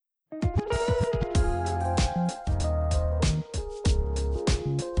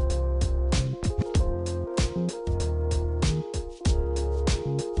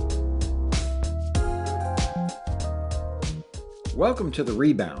Welcome to the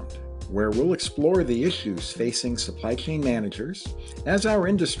Rebound, where we'll explore the issues facing supply chain managers as our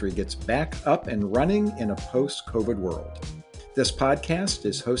industry gets back up and running in a post-COVID world. This podcast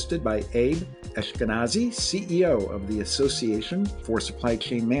is hosted by Abe Eshkenazi, CEO of the Association for Supply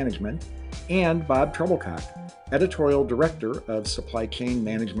Chain Management, and Bob Treblecock, Editorial Director of Supply Chain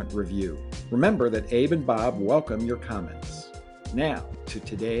Management Review. Remember that Abe and Bob welcome your comments. Now to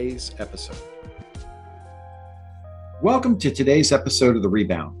today's episode. Welcome to today's episode of The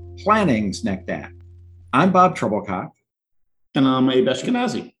Rebound, Planning's Next Act. I'm Bob Treblecock. And I'm Abe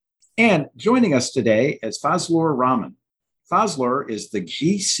Eshkenazi. And joining us today is Fazlur Rahman. Fazlur is the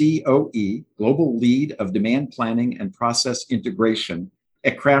GCOE, Global Lead of Demand Planning and Process Integration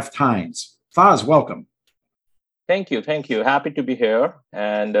at Kraft Heinz. Faz, welcome. Thank you. Happy to be here.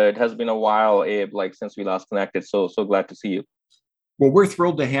 And it has been a while, Abe, since we last connected. So glad to see you. Well, we're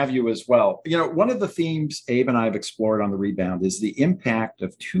thrilled to have you as well. You know, one of the themes Abe and I have explored on the Rebound is the impact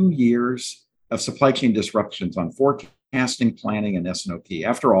of 2 years of supply chain disruptions on forecasting, planning, and S&OP.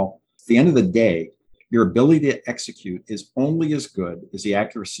 After all, at the end of the day, your ability to execute is only as good as the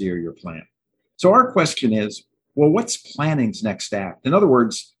accuracy of your plan. So our question is, well, what's planning's next act? In other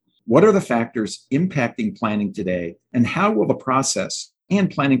words, what are the factors impacting planning today, and how will the process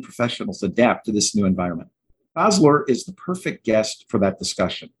and planning professionals adapt to this new environment? Fazlur is the perfect guest for that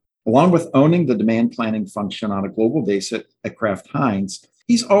discussion. Along with owning the demand planning function on a global basis at Kraft Heinz,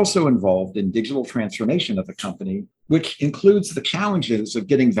 he's also involved in digital transformation of the company, which includes the challenges of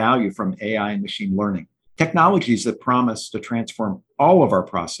getting value from AI and machine learning, technologies that promise to transform all of our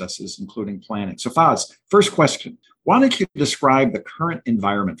processes, including planning. So Faz, first question, why don't you describe the current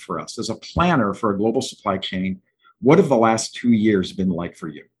environment for us as a planner for a global supply chain? What have the last 2 years been like for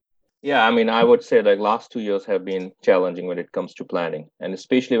you? Yeah, I would say last 2 years have been challenging when it comes to planning, and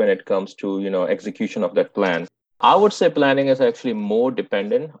especially when it comes to, execution of that plan. I would say planning is actually more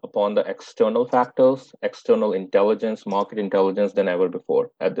dependent upon the external factors, external intelligence, market intelligence than ever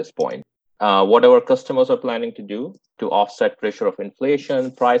before at this point. What our customers are planning to do to offset pressure of inflation,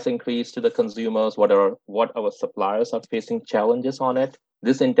 price increase to the consumers, what our suppliers are facing challenges on it.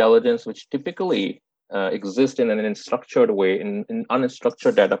 This intelligence, which typically exist in an unstructured way, in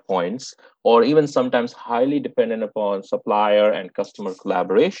unstructured data points, or even sometimes highly dependent upon supplier and customer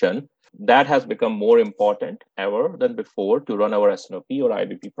collaboration, that has become more important ever than before to run our S&OP or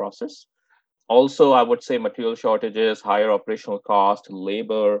IBP process. Also, I would say material shortages, higher operational cost,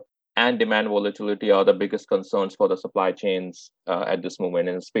 labor, and demand volatility are the biggest concerns for the supply chains at this moment,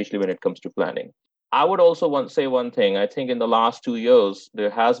 and especially when it comes to planning. I would also say one thing. I think in the last 2 years, there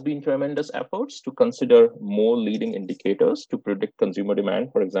has been tremendous efforts to consider more leading indicators to predict consumer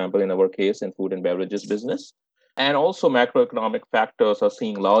demand, for example, in our case, in food and beverages business. And also macroeconomic factors are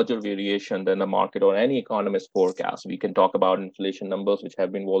seeing larger variation than the market or any economist forecast. We can talk about inflation numbers, which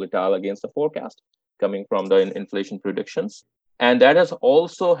have been volatile against the forecast coming from the inflation predictions. And that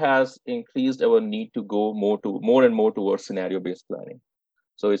has increased our need to go more and more towards scenario-based planning.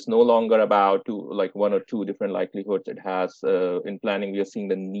 So it's no longer about one or two different likelihoods. It has in planning, we are seeing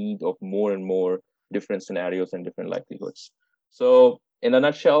the need of more and more different scenarios and different likelihoods. So in a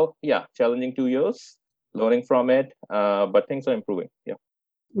nutshell, yeah, challenging 2 years, learning from it, but things are improving. Yeah.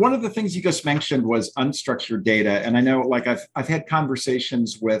 One of the things you just mentioned was unstructured data. And I know I've had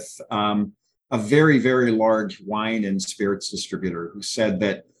conversations with a very, very large wine and spirits distributor who said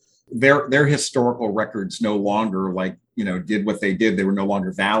that their historical records no longer did what they did. They were no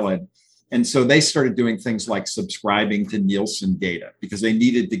longer valid. And so they started doing things like subscribing to Nielsen data because they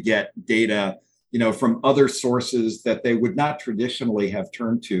needed to get data, from other sources that they would not traditionally have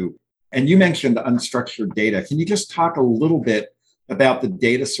turned to. And you mentioned unstructured data. Can you just talk a little bit about the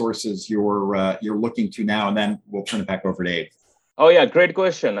data sources you're looking to now? And then we'll turn it back over to Abe. Oh, yeah, great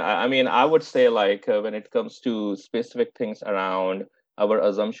question. I would say when it comes to specific things around our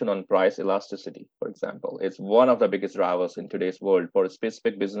assumption on price elasticity, for example, it's one of the biggest drivers in today's world for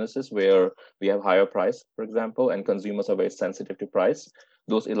specific businesses where we have higher price, for example, and consumers are very sensitive to price.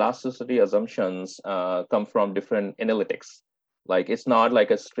 Those elasticity assumptions come from different analytics. It's not like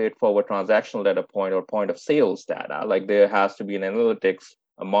a straightforward transactional data point or point of sales data. There has to be an analytics,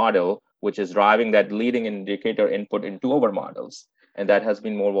 a model, which is driving that leading indicator input into our models. And that has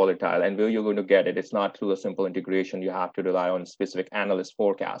been more volatile. And where you're going to get it, it's not through a simple integration. You have to rely on specific analyst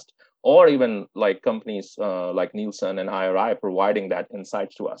forecast, or even companies like Nielsen and IRI providing that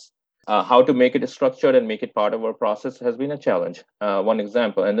insights to us. How to make it structured and make it part of our process has been a challenge. One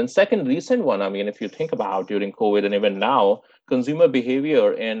example. And then second recent one, I mean, if you think about during COVID and even now, consumer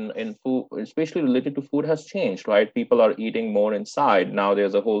behavior in food, especially related to food, has changed, right? People are eating more inside. Now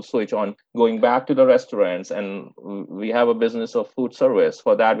there's a whole switch on going back to the restaurants, and we have a business of food service.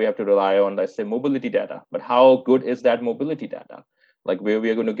 For that, we have to rely on, let's say, mobility data. But how good is that mobility data? Like where we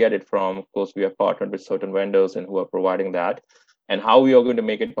are going to get it from? Of course, we have partnered with certain vendors and who are providing that, and how we are going to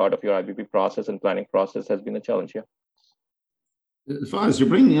make it part of your IBP process and planning process has been a challenge here. Faz, you're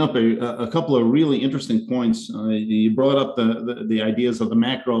bringing up a couple of really interesting points. You brought up the ideas of the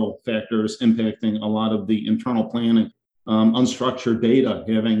macro factors impacting a lot of the internal planning, unstructured data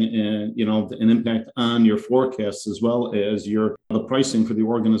having an impact on your forecasts as well as the pricing for the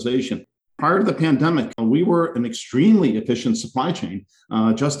organization. Prior to the pandemic, we were an extremely efficient supply chain.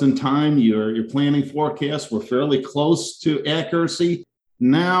 Just in time, your planning forecasts were fairly close to accuracy.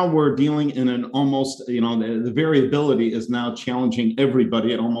 Now we're dealing in an almost, the variability is now challenging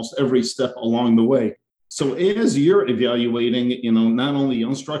everybody at almost every step along the way. So as you're evaluating, not only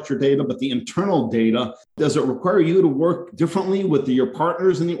unstructured data, but the internal data, does it require you to work differently with your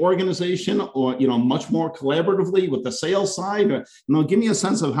partners in the organization or, much more collaboratively with the sales side? Or, give me a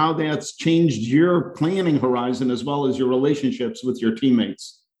sense of how that's changed your planning horizon as well as your relationships with your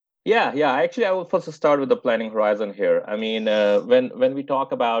teammates. Yeah. Actually, I will first start with the planning horizon here. I mean, when we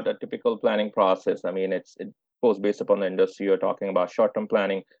talk about a typical planning process, I mean, it goes based upon the industry. You're talking about short-term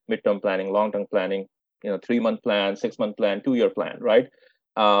planning, mid-term planning, long-term planning, 3-month plan, 6-month plan, 2-year plan, right?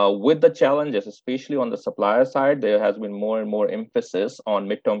 With the challenges, especially on the supplier side, there has been more and more emphasis on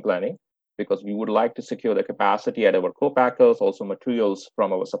mid-term planning because we would like to secure the capacity at our co-packers, also materials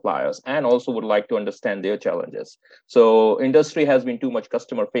from our suppliers, and also would like to understand their challenges. So industry has been too much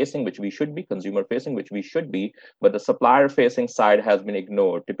customer facing, which we should be, consumer facing, which we should be, but the supplier facing side has been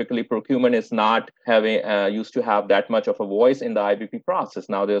ignored. Typically, procurement is not having used to have that much of a voice in the IBP process.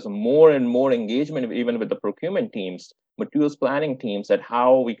 Now there's more and more engagement even with the procurement teams, materials planning teams, at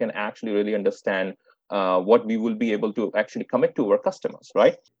how we can actually really understand what we will be able to actually commit to our customers,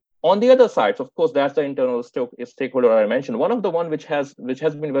 right? On the other side, of course, that's the internal stakeholder I mentioned. One of the one which has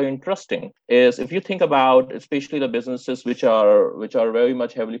been very interesting is if you think about especially the businesses which are very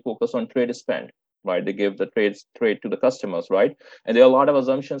much heavily focused on trade spend, right? They give the trade to the customers, right? And there are a lot of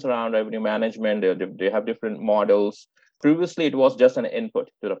assumptions around revenue management. They have different models. Previously, it was just an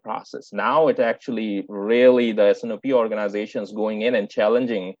input to the process. Now it actually really the S&OP organizations going in and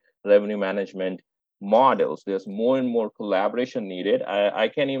challenging revenue management models. There's more and more collaboration needed. I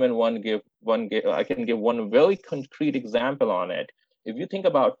can give one very concrete example on it. If you think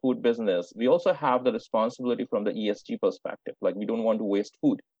about food business, we also have the responsibility from the ESG perspective. Like we don't want to waste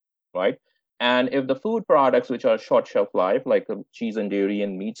food, right? And if the food products which are short shelf life, like cheese and dairy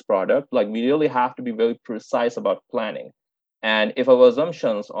and meats product, like we really have to be very precise about planning. And if our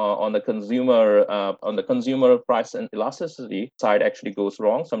assumptions on the consumer price and elasticity side actually goes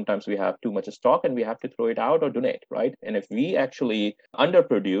wrong, sometimes we have too much stock and we have to throw it out or donate, right? And if we actually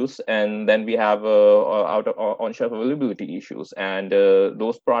underproduce, and then we have on-shelf availability issues, and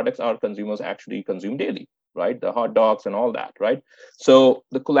those products our consumers actually consume daily, right? The hot dogs and all that, right? So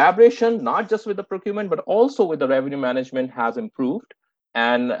the collaboration, not just with the procurement, but also with the revenue management has improved.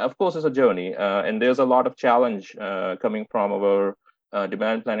 And of course, it's a journey, and there's a lot of challenge coming from our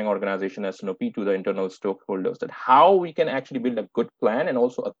demand planning organization, S&OP, to the internal stakeholders, that how we can actually build a good plan and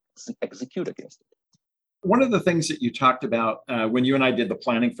also execute against it. One of the things that you talked about when you and I did the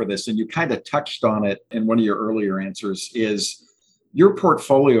planning for this, and you kind of touched on it in one of your earlier answers, is your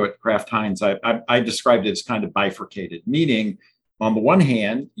portfolio at Kraft Heinz. I described it as kind of bifurcated, meaning on the one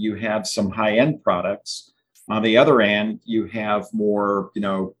hand, you have some high-end products. On the other hand, you have more,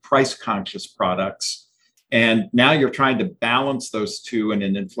 price-conscious products. And now you're trying to balance those two in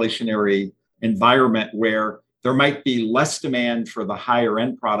an inflationary environment where there might be less demand for the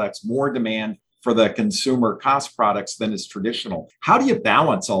higher-end products, more demand for the consumer cost products than is traditional. How do you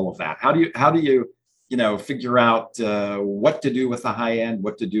balance all of that? How do you figure out what to do with the high end,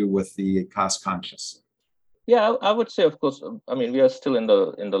 what to do with the cost-conscious? Yeah, I would say, of course, I mean, we are still in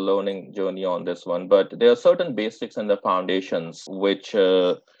the learning journey on this one, but there are certain basics and the foundations which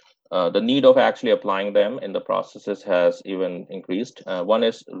the need of actually applying them in the processes has even increased. One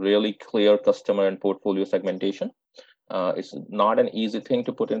is really clear customer and portfolio segmentation. It's not an easy thing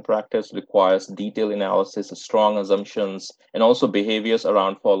to put in practice, requires detailed analysis, strong assumptions, and also behaviors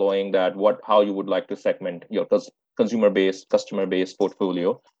around following that, how you would like to segment your consumer-based, customer-based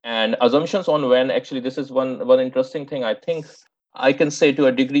portfolio. And assumptions on when, actually, this is one interesting thing I think I can say to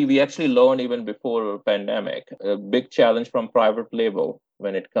a degree, we actually learned even before pandemic, a big challenge from private label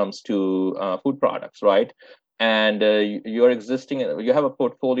when it comes to food products, right? And you're existing, you have a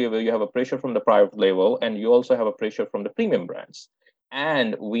portfolio where you have a pressure from the private label, and you also have a pressure from the premium brands.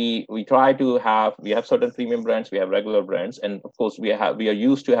 And we try to have, we have certain premium brands, we have regular brands, and of course we are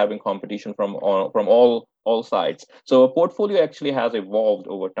used to having competition from all sides. So a portfolio actually has evolved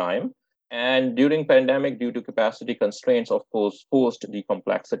over time, and during pandemic, due to capacity constraints, of course, forced the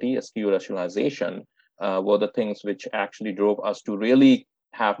complexity, SKU rationalization were the things which actually drove us to really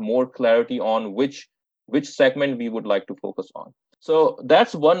have more clarity on which segment we would like to focus on. So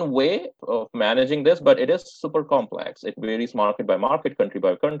that's one way of managing this, but it is super complex. It varies market by market, country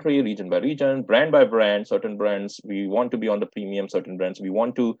by country, region by region, brand by brand. Certain brands we want to be on the premium, certain brands we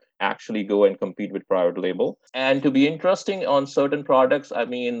want to actually go and compete with private label. And to be interesting on certain products, I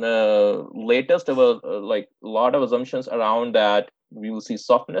mean, latest there were like a lot of assumptions around that we will see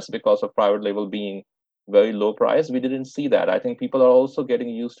softness because of private label being very low price. We didn't see that. I think people are also getting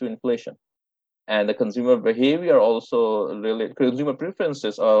used to inflation, and the consumer behavior also really, consumer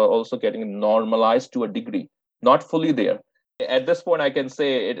preferences are also getting normalized to a degree, not fully there. At this point, I can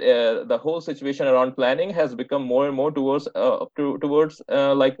say the whole situation around planning has become more and more towards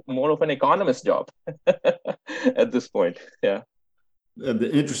like more of an economist job at this point. Yeah.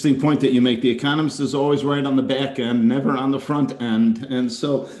 The interesting point that you make, the economist is always right on the back end, never on the front end. And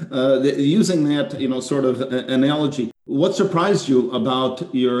so using that, sort of analogy, what surprised you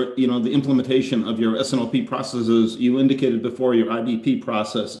about your, the implementation of your S&OP processes? You indicated before your IBP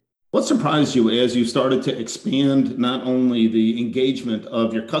process. What surprised you as you started to expand not only the engagement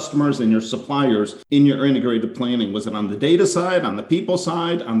of your customers and your suppliers in your integrated planning? Was it on the data side, on the people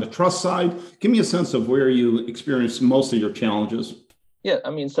side, on the trust side? Give me a sense of where you experienced most of your challenges. Yeah,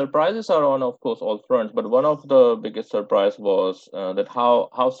 I mean, surprises are on, of course, all fronts, but one of the biggest surprise was that how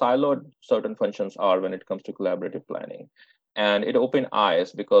siloed certain functions are when it comes to collaborative planning. And it opened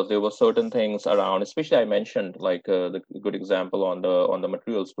eyes because there were certain things around, especially I mentioned like the good example on the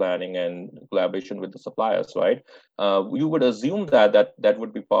materials planning and collaboration with the suppliers, right? You would assume that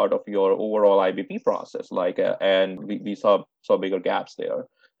would be part of your overall IBP process, like, and we saw bigger gaps there.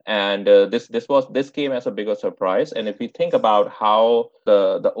 And this came as a bigger surprise. And if we think about how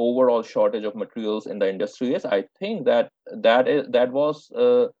the overall shortage of materials in the industry is, I think that was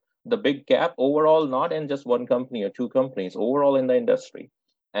the big gap overall, not in just one company or two companies, overall in the industry.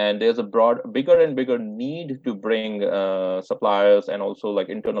 And there's a bigger and bigger need to bring suppliers and also like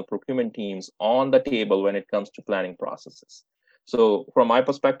internal procurement teams on the table when it comes to planning processes. So from my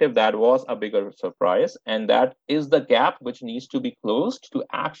perspective, that was a bigger surprise. And that is the gap which needs to be closed to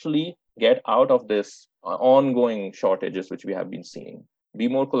actually get out of this ongoing shortages, which we have been seeing. Be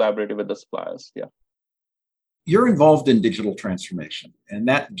more collaborative with the suppliers. Yeah. You're involved in digital transformation, and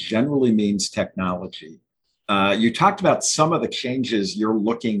that generally means technology. You talked about some of the changes you're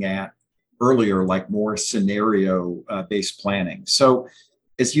looking at earlier, like more scenario-based planning. So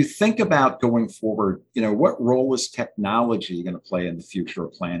as you think about going forward, what role is technology going to play in the future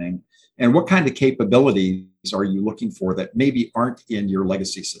of planning? And what kind of capabilities are you looking for that maybe aren't in your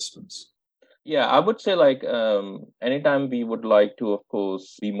legacy systems? Yeah, I would say like anytime we would like to, of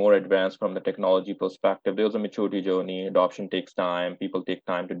course, be more advanced from the technology perspective, there's a maturity journey. Adoption takes time. People take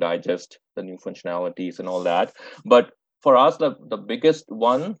time to digest the new functionalities and all that. But for us, the biggest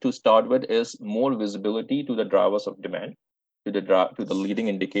one to start with is more visibility to the drivers of demand, to the leading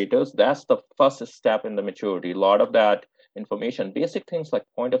indicators. That's the first step in the maturity. A lot of that information, basic things like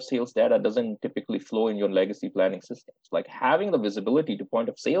point of sales data doesn't typically flow in your legacy planning systems. Like having the visibility to point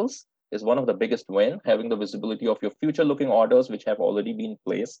of sales is one of the biggest win. Having the visibility of your future looking orders, which have already been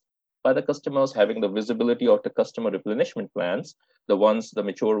placed by the customers, having the visibility of the customer replenishment plans, the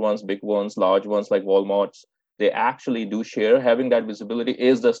mature ones, big ones, large ones like Walmart's, they actually do share. Having that visibility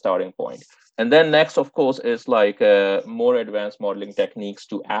is the starting point. And then next, of course, is like more advanced modeling techniques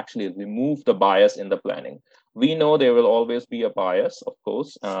to actually remove the bias in the planning. We know there will always be a bias, of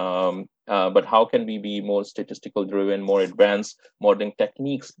course, but how can we be more statistical driven, more advanced modeling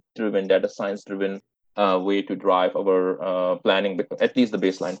techniques driven, data science driven way to drive our planning, at least the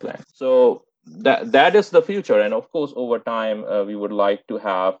baseline plan. So that is the future. And of course, over time, we would like to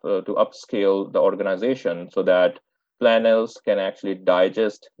have to upscale the organization so that planners can actually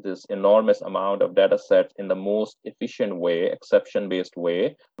digest this enormous amount of data sets in the most efficient way, exception-based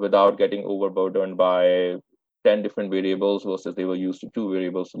way, without getting overburdened by 10 different variables versus they were used to 2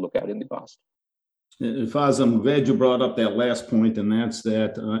 variables to look at in the past. Faz, I'm glad you brought up that last point, and that's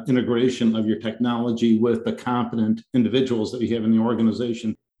that integration of your technology with the competent individuals that you have in the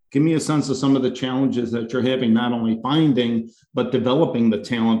organization. Give me a sense of some of the challenges that you're having, not only finding, but developing the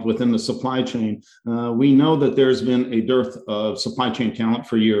talent within the supply chain. We know that there's been a dearth of supply chain talent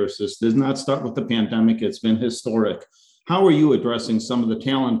for years. This does not start with the pandemic. It's been historic. How are you addressing some of the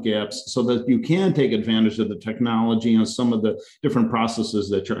talent gaps so that you can take advantage of the technology and some of the different processes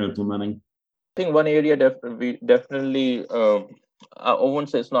that you're implementing? I think one area we definitely, I won't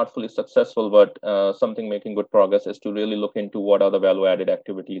say it's not fully successful, but something making good progress is to really look into what are the value-added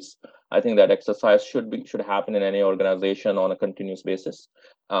activities. I think that exercise should happen in any organization on a continuous basis,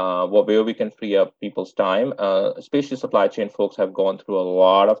 where we can free up people's time. Especially supply chain folks have gone through a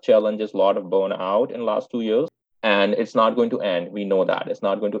lot of challenges, a lot of burnout in the last 2 years, and it's not going to end. We know that it's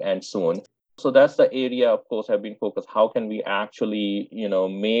not going to end soon. So that's the area, of course, have been focused. How can we actually,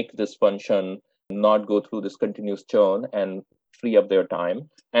 make this function not go through this continuous churn and free up their time,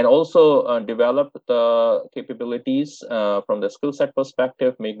 and also develop the capabilities from the skill set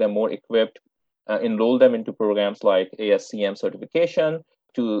perspective, make them more equipped, enroll them into programs like ASCM certification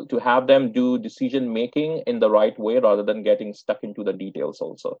to have them do decision making in the right way rather than getting stuck into the details.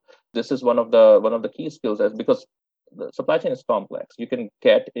 Also, this is one of the key skills, because the supply chain is complex. You can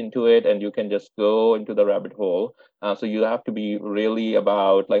get into it and you can just go into the rabbit hole. So you have to be really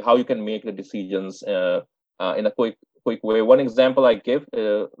about like how you can make the decisions in a quick way. One example I give,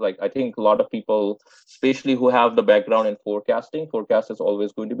 I think a lot of people, especially who have the background in forecast is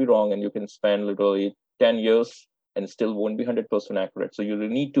always going to be wrong, and you can spend literally 10 years and it still won't be 100% accurate. So you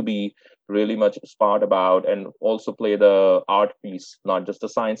need to be really much smart about and also play the art piece, not just the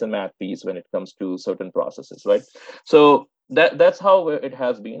science and math piece when it comes to certain processes, right? So that's how it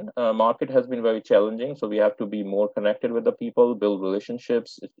has been. Market has been very challenging, so we have to be more connected with the people, build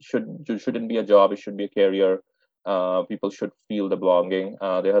relationships. It shouldn't be a job, it should be a career. People should feel the belonging.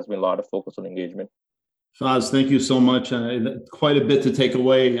 There has been a lot of focus on engagement. Faz, thank you so much. Quite a bit to take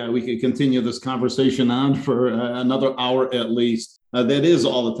away. We could continue this conversation on for another hour at least. That is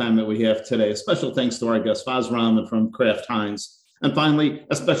all the time that we have today. A special thanks to our guest, Faz Rahman from Kraft Heinz. And finally,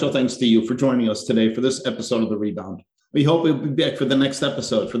 a special thanks to you for joining us today for this episode of The Rebound. We hope you'll be back for the next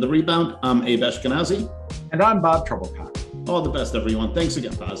episode. For The Rebound, I'm Abe Ashkenazi. And I'm Bob Treblecock. All the best, everyone. Thanks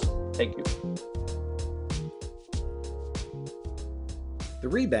again, Faz. Thank you. The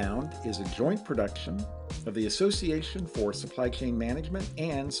Rebound is a joint production of the Association for Supply Chain Management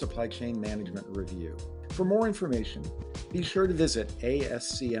and Supply Chain Management Review. For more information, be sure to visit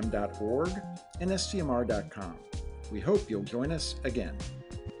ascm.org and scmr.com. We hope you'll join us again.